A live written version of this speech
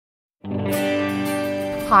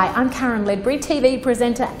Hi, I'm Karen Ledbury, TV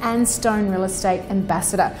presenter and Stone Real Estate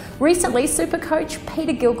Ambassador. Recently, super coach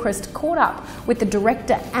Peter Gilchrist caught up with the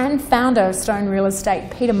director and founder of Stone Real Estate,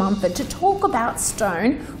 Peter Mumford, to talk about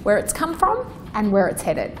Stone, where it's come from and where it's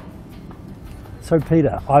headed. So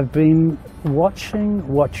Peter, I've been watching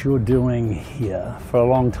what you're doing here for a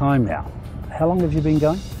long time now. How long have you been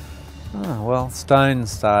going? Oh, well, Stone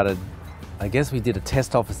started, I guess we did a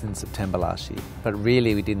test office in September last year, but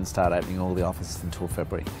really we didn't start opening all the offices until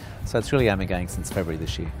February. So it's really only going since February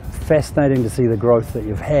this year. Fascinating to see the growth that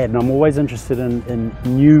you've had, and I'm always interested in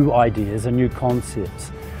new ideas and new concepts.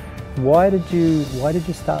 Why did you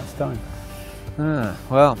start Stone?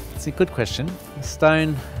 Well, it's a good question.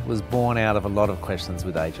 Stone was born out of a lot of questions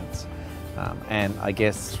with agents, and I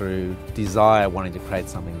guess through desire wanting to create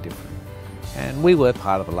something different. And we were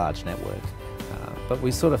part of a large network. But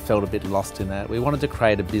we sort of felt a bit lost in that. We wanted to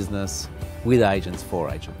create a business with agents for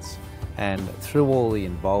agents. And through all the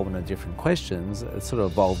involvement of different questions, it sort of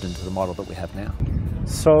evolved into the model that we have now.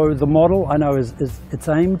 So the model I know is it's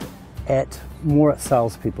aimed at more at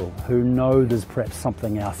salespeople who know there's perhaps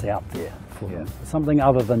something else out there for them. Something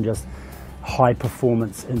other than just high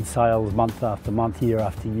performance in sales month after month, year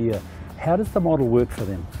after year. How does the model work for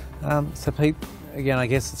them? So Pete, again, I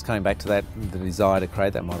guess it's coming back to that, the desire to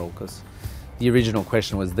create that model, because the original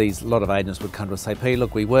question was a lot of agents would come to us and say, Pete,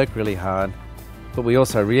 look, we work really hard, but we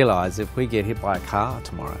also realise if we get hit by a car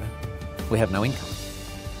tomorrow, we have no income.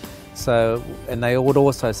 So, and they would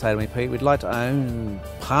also say to me, Pete, we'd like to own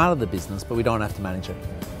part of the business, but we don't have to manage it.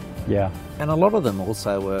 Yeah. And a lot of them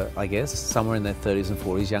also were, I guess, somewhere in their 30s and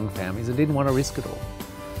 40s, young families, and didn't want to risk it all.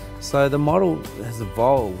 So the model has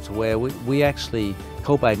evolved to where we actually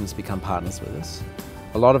help agents become partners with us.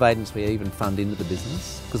 A lot of agents we even fund into the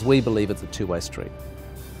business because we believe it's a two-way street.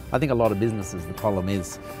 I think a lot of businesses, the problem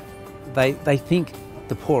is they think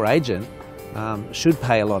the poor agent should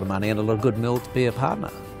pay a lot of money and a lot of good milk to be a partner.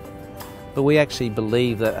 But we actually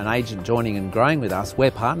believe that an agent joining and growing with us,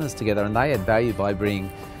 we're partners together, and they add value by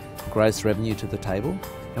bringing gross revenue to the table,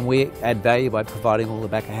 and we add value by providing all the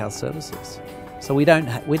back-of-house services. So we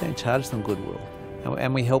don't charge them goodwill,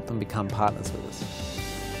 and we help them become partners with us.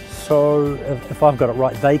 So if I've got it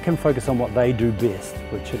right, they can focus on what they do best,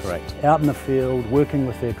 which is out in the field, working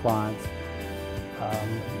with their clients,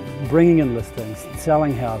 bringing in listings,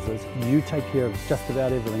 selling houses. You take care of just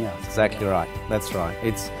about everything else. Exactly right. That's right.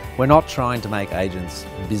 We're not trying to make agents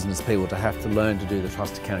business people to have to learn to do the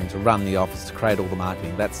trust accounting, to run the office, to create all the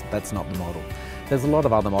marketing. That's not the model. There's a lot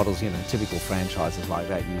of other models, typical franchises like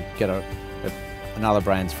that. You get another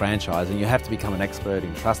brand's franchise and you have to become an expert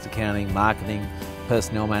in trust accounting, marketing,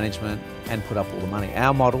 personnel management, and put up all the money.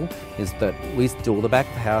 Our model is that we do all the back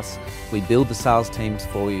of the house, we build the sales teams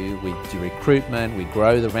for you, we do recruitment, we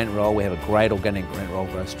grow the rent roll, we have a great organic rent roll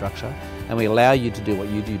growth structure, and we allow you to do what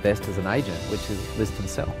you do best as an agent, which is list and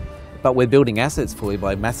sell. But we're building assets for you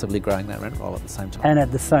by massively growing that rent roll at the same time. And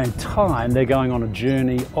at the same time, they're going on a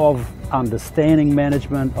journey of understanding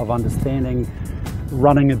management, of understanding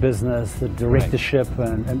running a business, the directorship,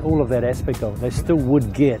 and all of that aspect of it. They still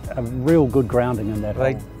would get a real good grounding in that.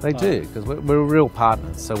 They do, because we're real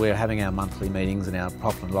partners. So we're having our monthly meetings and our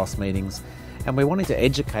profit and loss meetings, and we're wanting to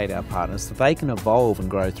educate our partners so they can evolve and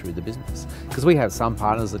grow through the business. Because we have some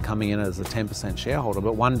partners that are coming in as a 10% shareholder,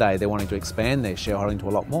 but one day they're wanting to expand their shareholding to a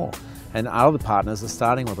lot more. And other partners are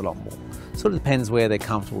starting with a lot more. Sort of depends where they're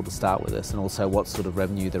comfortable to start with us and also what sort of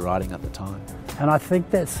revenue they're writing at the time. And I think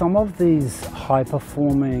that some of these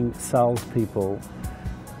high-performing salespeople,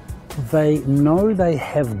 they know they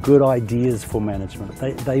have good ideas for management.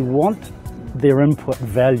 They want their input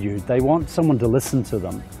valued. They want someone to listen to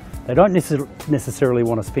them. They don't necessarily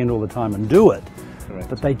want to spend all the time and do it. Correct.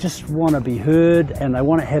 But they just want to be heard, and they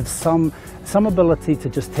want to have some ability to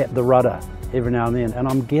just tap the rudder every now and then, and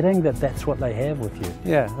I'm getting that that's what they have with you.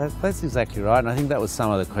 Yeah, that's exactly right, and I think that was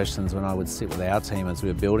some of the questions when I would sit with our team as we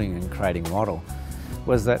were building and creating a model,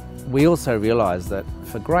 was that we also realised that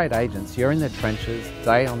for great agents, you're in the trenches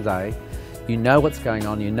day on day, you know what's going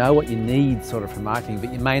on, you know what you need sort of for marketing,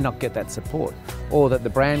 but you may not get that support, or that the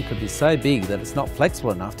brand could be so big that it's not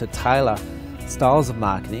flexible enough to tailor styles of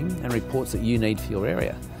marketing and reports that you need for your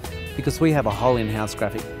area. Because we have a whole in-house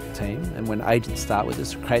graphic team, and when agents start with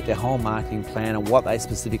us, create their whole marketing plan and what they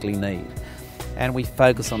specifically need. And we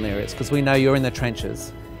focus on their areas because we know you're in the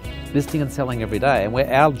trenches, listing and selling every day, and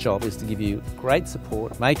our job is to give you great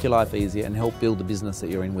support, make your life easier, and help build the business that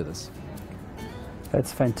you're in with us.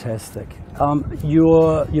 That's fantastic.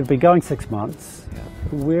 You've been going 6 months. Yeah.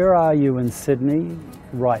 Where are you in Sydney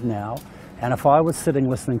right now? And if I was sitting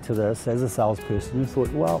listening to this as a salesperson, you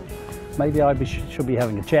thought, well, maybe I should be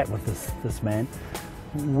having a chat with this man.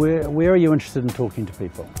 where are you interested in talking to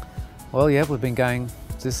people? Well, yeah, we've been going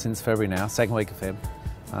just since February now, second week of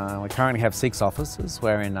Feb. We currently have 6 offices.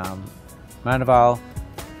 We're in Mona Vale,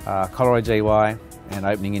 Colorado GY, and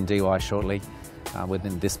opening in DY shortly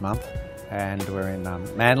within this month. And we're in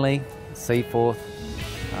Manly, Seaforth,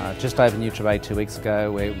 just over Nutra Bay 2 weeks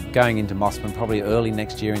ago. We're going into Mossman probably early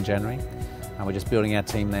next year in January. We're just building our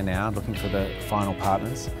team there now, looking for the final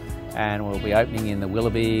partners. And we'll be opening in the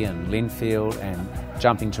Willoughby and Linfield and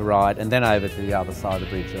jumping to Ryde and then over to the other side of the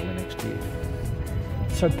bridge early next year.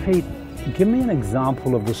 So Pete, give me an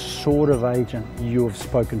example of the sort of agent you have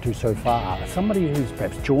spoken to so far. Somebody who's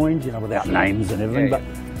perhaps joined, without names and everything, but...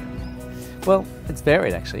 Well, it's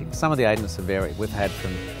varied actually. Some of the agents are varied. We've had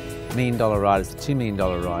from $1 million riders to $2 million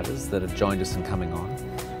riders that have joined us and coming on.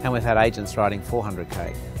 And we've had agents riding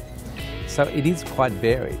 400K. So it is quite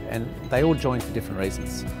varied, and they all join for different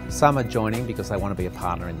reasons. Some are joining because they want to be a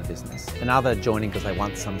partner in the business, and others are joining because they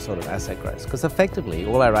want some sort of asset growth. Because effectively,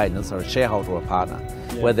 all our agents are a shareholder or a partner,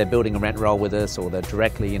 whether they're building a rent roll with us or they're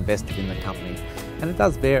directly invested in the company, and it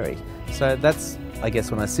does vary. So that's, I guess,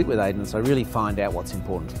 when I sit with agents, I really find out what's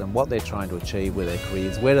important to them, what they're trying to achieve with their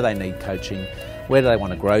careers, where do they need coaching, where do they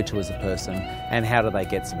want to grow to as a person, and how do they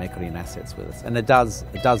get some equity and assets with us. And it does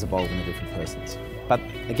evolve in the different persons. But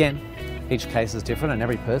again, each case is different and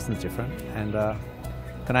every person's different, and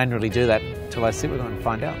can only really do that until I sit with them and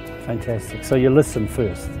find out. Fantastic. So you listen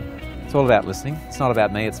first. It's all about listening. It's not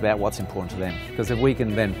about me, it's about what's important to them. Because if we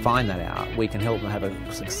can then find that out, we can help them have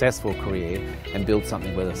a successful career and build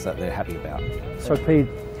something with us that they're happy about. So Pete,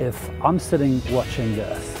 if I'm sitting watching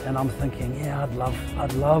this and I'm thinking, yeah,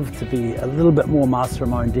 I'd love to be a little bit more master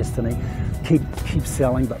of my own destiny, keep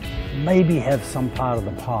selling, but maybe have some part of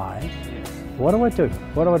the pie. What do I do?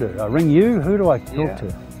 What do I do? I ring you? Who do I talk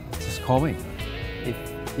to? Just call me.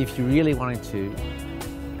 If you really wanted to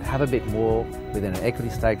have a bit more within an equity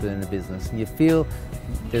stake within a business and you feel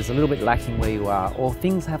there's a little bit lacking where you are or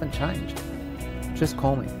things haven't changed, just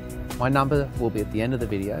call me. My number will be at the end of the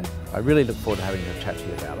video. I really look forward to having a chat to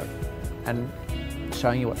you about it and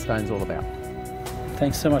showing you what Stone's all about.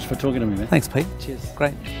 Thanks so much for talking to me, man. Thanks, Pete. Cheers.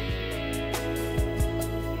 Great.